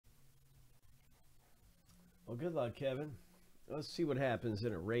Well, good luck, Kevin. Let's see what happens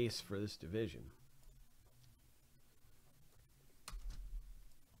in a race for this division.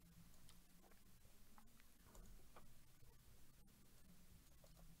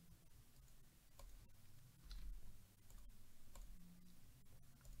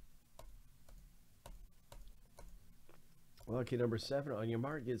 Lucky number 7. On your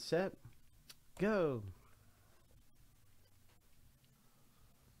mark, get set, go.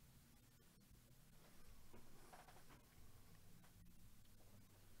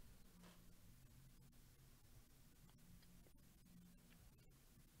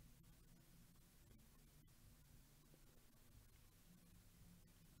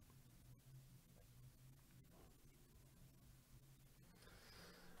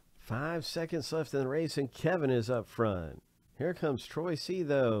 Five seconds left in the race, and Kevin is up front. Here comes Troy C,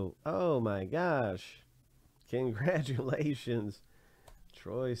 though. Oh, my gosh. Congratulations,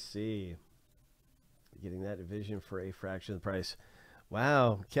 Troy C. Getting that division for a fraction of the price.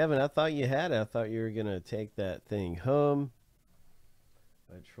 Wow, Kevin, I thought you had it. I thought you were going to take that thing home.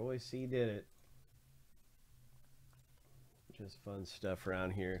 But Troy C did it. Just fun stuff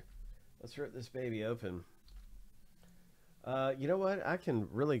around here. Let's rip this baby open. You know what? I can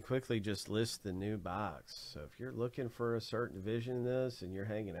really quickly just list the new box. So if you're looking for a certain division in this and you're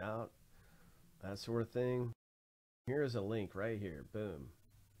hanging out, that sort of thing, here's a link right here. Boom.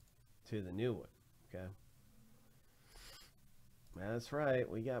 To the new one. Okay. That's right.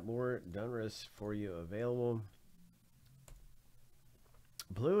 We got more Donruss for you available.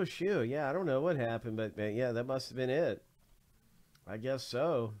 Blew a shoe. Yeah, I don't know what happened, but yeah, that must have been it. I guess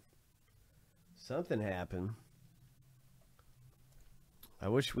so. Something happened. I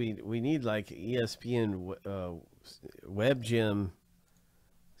wish we need like ESPN web gym,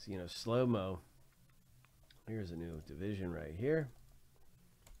 you know, slow-mo. Here's a new division right here.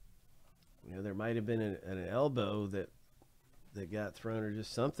 You know, there might have been an elbow that got thrown or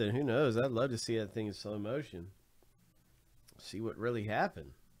just something. Who knows? I'd love to see that thing in slow motion. See what really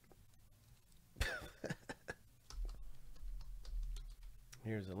happened.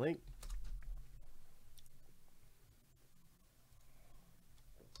 Here's a link.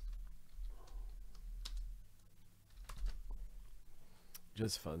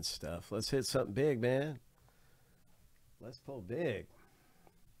 Just fun stuff. Let's hit something big, man. Let's pull big.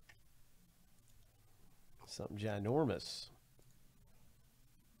 Something ginormous.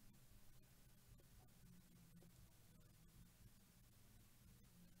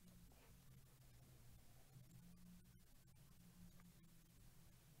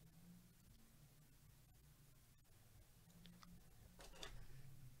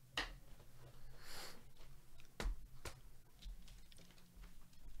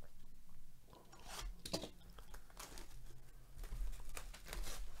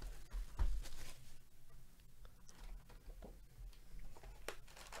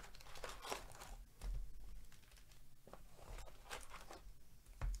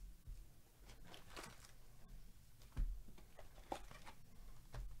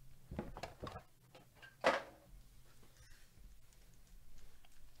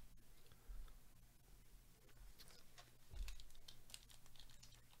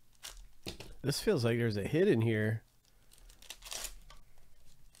 This feels like there's a hit in here.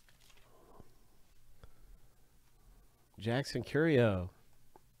 Jackson Curio.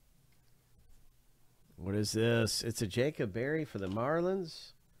 What is this? It's a Jacob Berry for the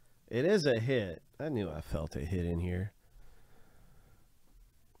Marlins. It is a hit. I knew I felt a hit in here.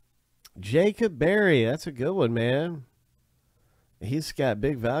 Jacob Berry. That's a good one, man. He's got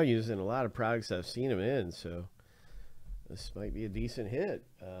big values in a lot of products I've seen him in, so this might be a decent hit.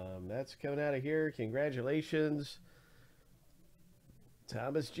 That's coming out of here. Congratulations,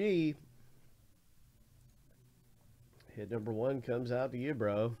 Thomas G. Hit number 1 comes out to you,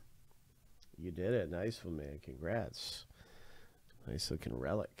 bro. You did it. Nice one, man. Congrats. Nice looking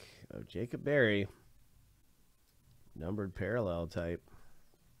relic of Jacob Berry. Numbered parallel type.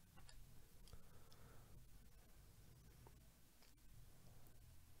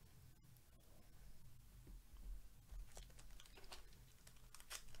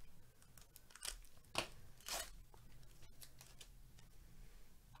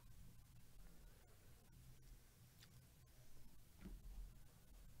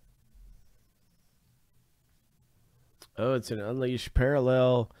 Oh, it's an Unleashed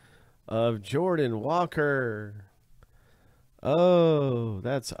parallel of Jordan Walker. Oh,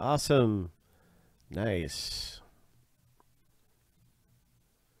 that's awesome. Nice.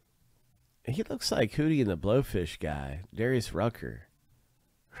 He looks like Hootie and the Blowfish guy, Darius Rucker.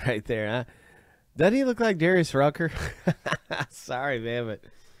 Right there, huh? Doesn't he look like Darius Rucker? Sorry, man, but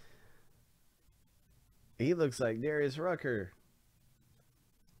He looks like Darius Rucker.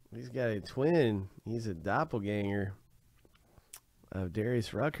 He's got a twin. He's a doppelganger of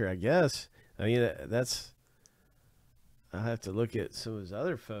Darius Rucker, I guess. I mean, that's... I'll have to look at some of his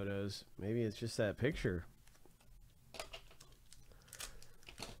other photos. Maybe it's just that picture.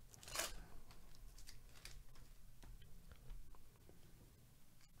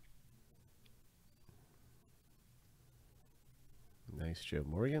 Nice Joe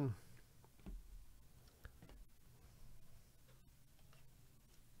Morgan.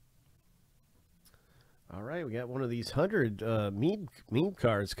 All right, we got one of these 100 meme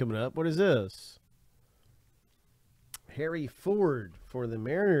cards coming up. What is this? Harry Ford for the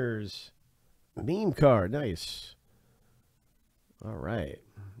Mariners meme card. Nice. All right.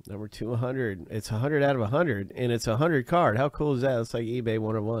 Number 200. It's 100 out of 100, and it's a 100 card. How cool is that? It's like eBay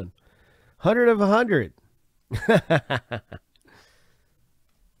 101. 100 of 100.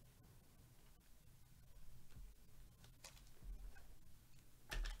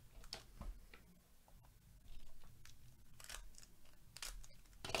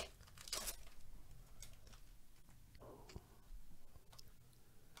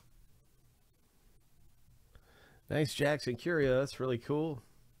 Nice Jackson Curio. That's really cool.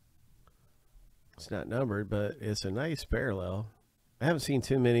 It's not numbered, but it's a nice parallel. I haven't seen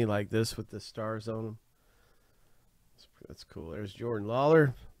too many like this with the stars on them. That's cool. There's Jordan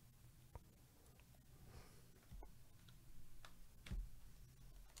Lawler.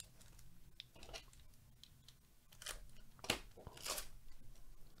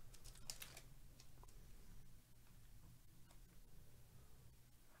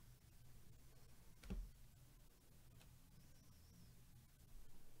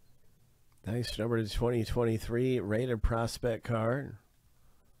 Nice number to 2023 rated prospect card.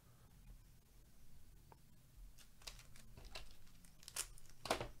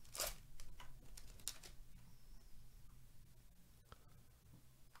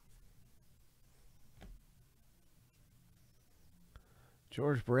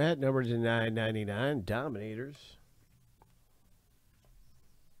 George Brett, number to 999, Dominators.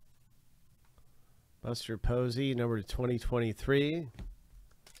 Buster Posey, number to 2023.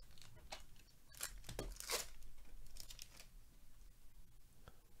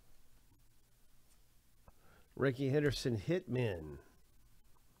 Ricky Henderson, Hitman.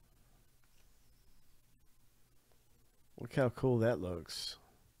 Look how cool that looks.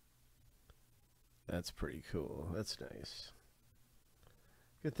 That's pretty cool. That's nice.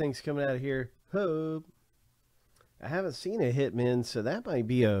 Good things coming out of here. Hope. I haven't seen a Hitman, so that might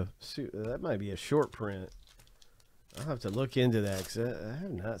be a short print. I'll have to look into that because I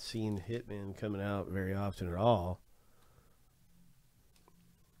have not seen Hitman coming out very often at all.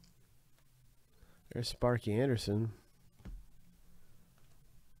 There's Sparky Anderson.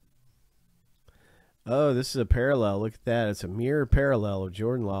 Oh, this is a parallel. Look at that. It's a mirror parallel of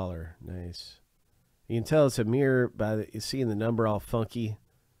Jordan Lawler. Nice. You can tell it's a mirror by you seeing the number all funky.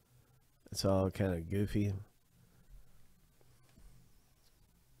 It's all kind of goofy.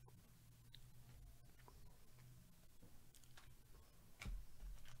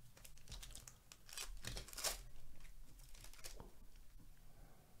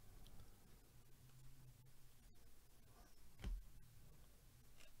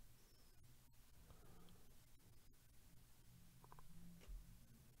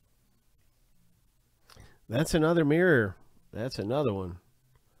 That's another mirror. That's another one.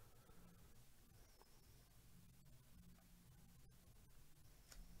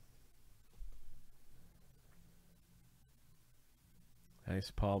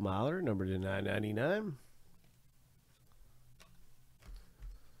 Nice Paul Mahler, number to 999.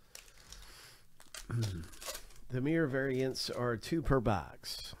 The mirror variants are 2 per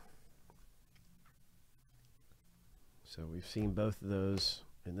box. So we've seen both of those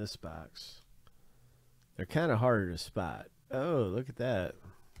in this box. They're kind of harder to spot. Oh, look at that.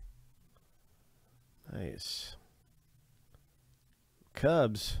 Nice.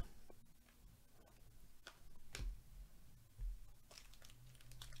 Cubs.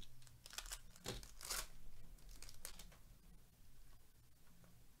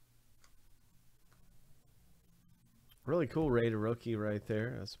 Really cool rated rookie right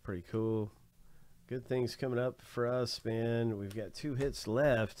there. That's pretty cool. Good things coming up for us, man. We've got 2 hits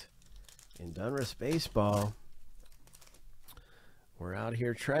left in Donruss Baseball. We're out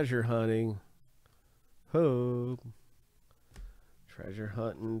here treasure hunting. Ho! Treasure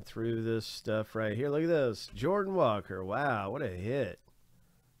hunting through this stuff right here. Look at this. Jordan Walker. Wow, what a hit.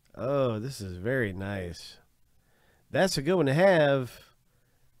 Oh, this is very nice. That's a good one to have.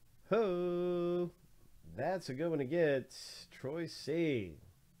 Ho! That's a good one to get. Troy C.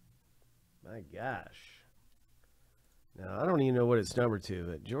 My gosh. Now, I don't even know what it's numbered to,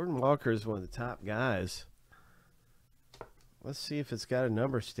 but Jordan Walker is one of the top guys. Let's see if it's got a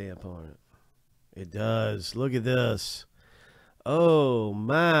number stamp on it. It does. Look at this. Oh,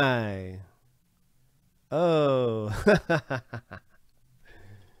 my. Oh.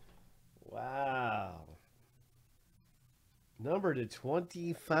 Wow. Number to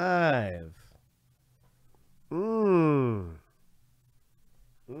 25.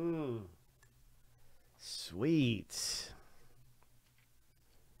 Sweet.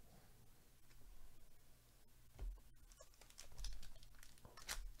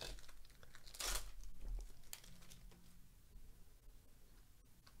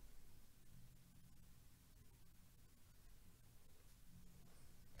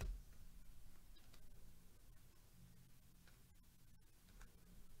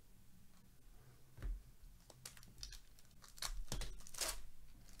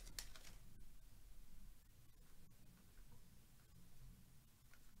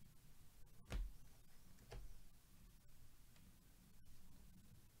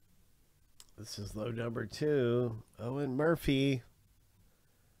 This is low number 2. Owen Murphy.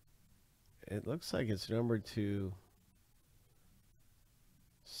 It looks like it's numbered to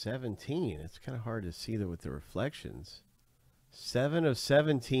 17. It's kind of hard to see there with the reflections. 7 of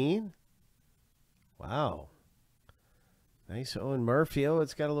 17. Wow. Nice Owen Murphy. Oh,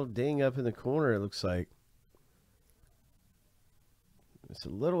 it's got a little ding up in the corner, it looks like. It's a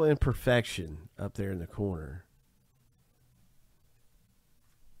little imperfection up there in the corner.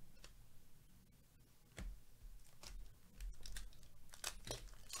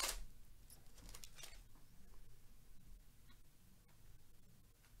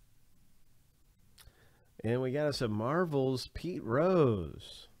 And we got us a Marvel's Pete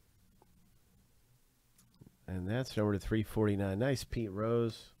Rose. And that's number to 349. Nice Pete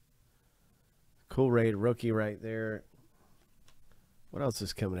Rose. Cool rated rookie right there. What else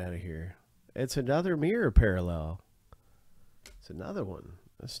is coming out of here? It's another mirror parallel. It's another one.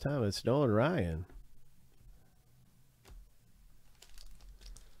 This time it's Nolan Ryan.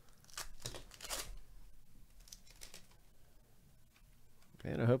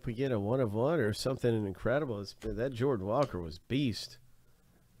 Man, I hope we get a 1 of 1 or something incredible. That Jordan Walker was beast.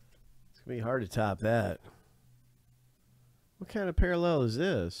 It's going to be hard to top that. What kind of parallel is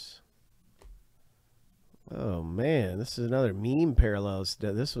this? Oh, man. This is another meme parallel.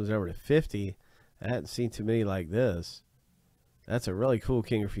 This was over to 50. I hadn't seen too many like this. That's a really cool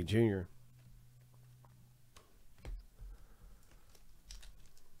King Griffey Jr.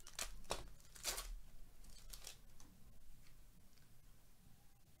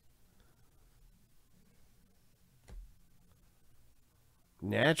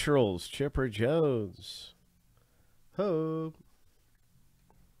 Naturals, Chipper Jones. Ho.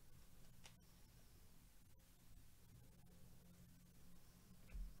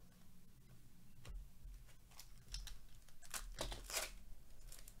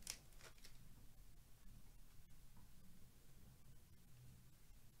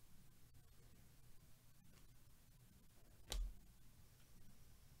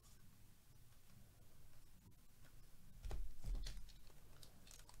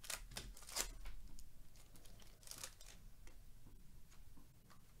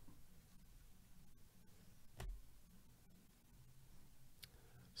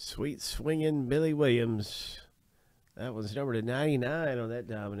 Sweet swinging Billy Williams. That was number to 99 on that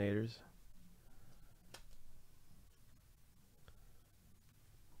Dominators.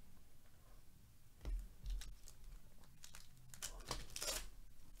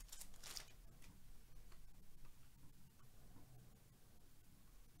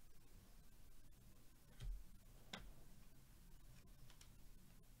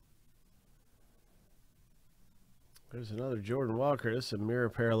 There's another Jordan Walker. This is a mirror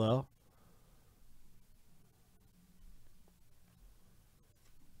parallel.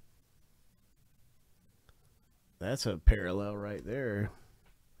 That's a parallel right there.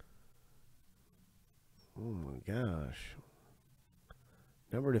 Oh my gosh.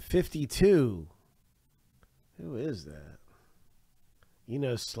 Number to 52. Who is that?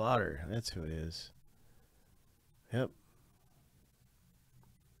 Slaughter. That's who it is. Yep.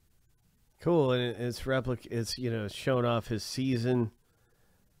 Cool, and it's it's showing off his season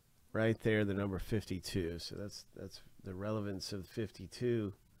right there, the number 52. So that's the relevance of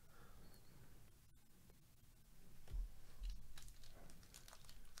 52.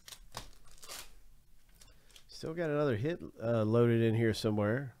 Still got another hit loaded in here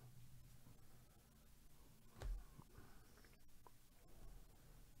somewhere.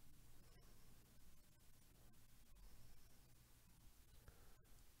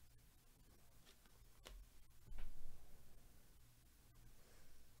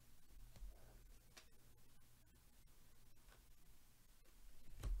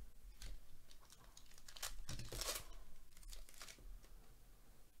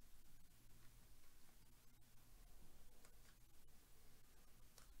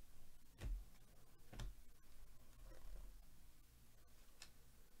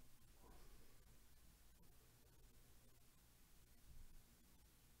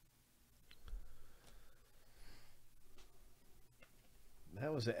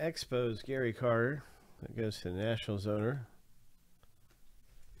 was an Expos Gary Carter. That goes to the Nationals owner.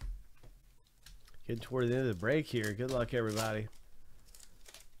 Getting toward the end of the break here. Good luck, everybody.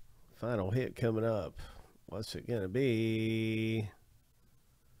 Final hit coming up. What's it going to be?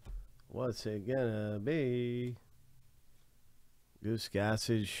 What's it going to be? Goose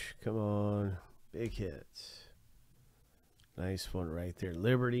Gossage. Come on. Big hits. Nice one right there.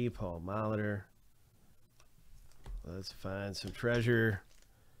 Liberty, Paul Molitor. Let's find some treasure.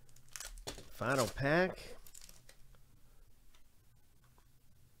 Final pack.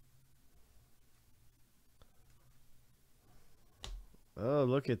 Oh,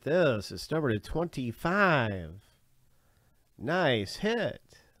 look at this. It's numbered to 25. Nice hit.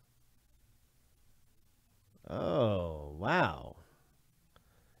 Oh, wow.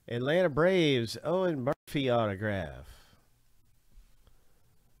 Atlanta Braves, Owen Murphy autograph.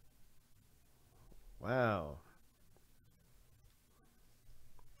 Wow.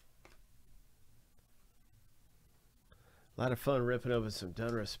 A lot of fun ripping open some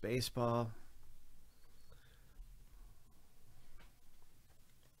Donruss baseball.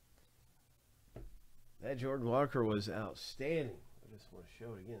 That Jordan Walker was outstanding. I just want to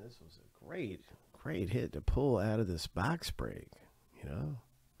show it again. This was a great hit to pull out of this box break, you know.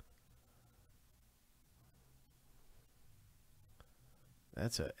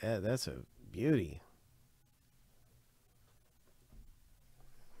 That's a beauty.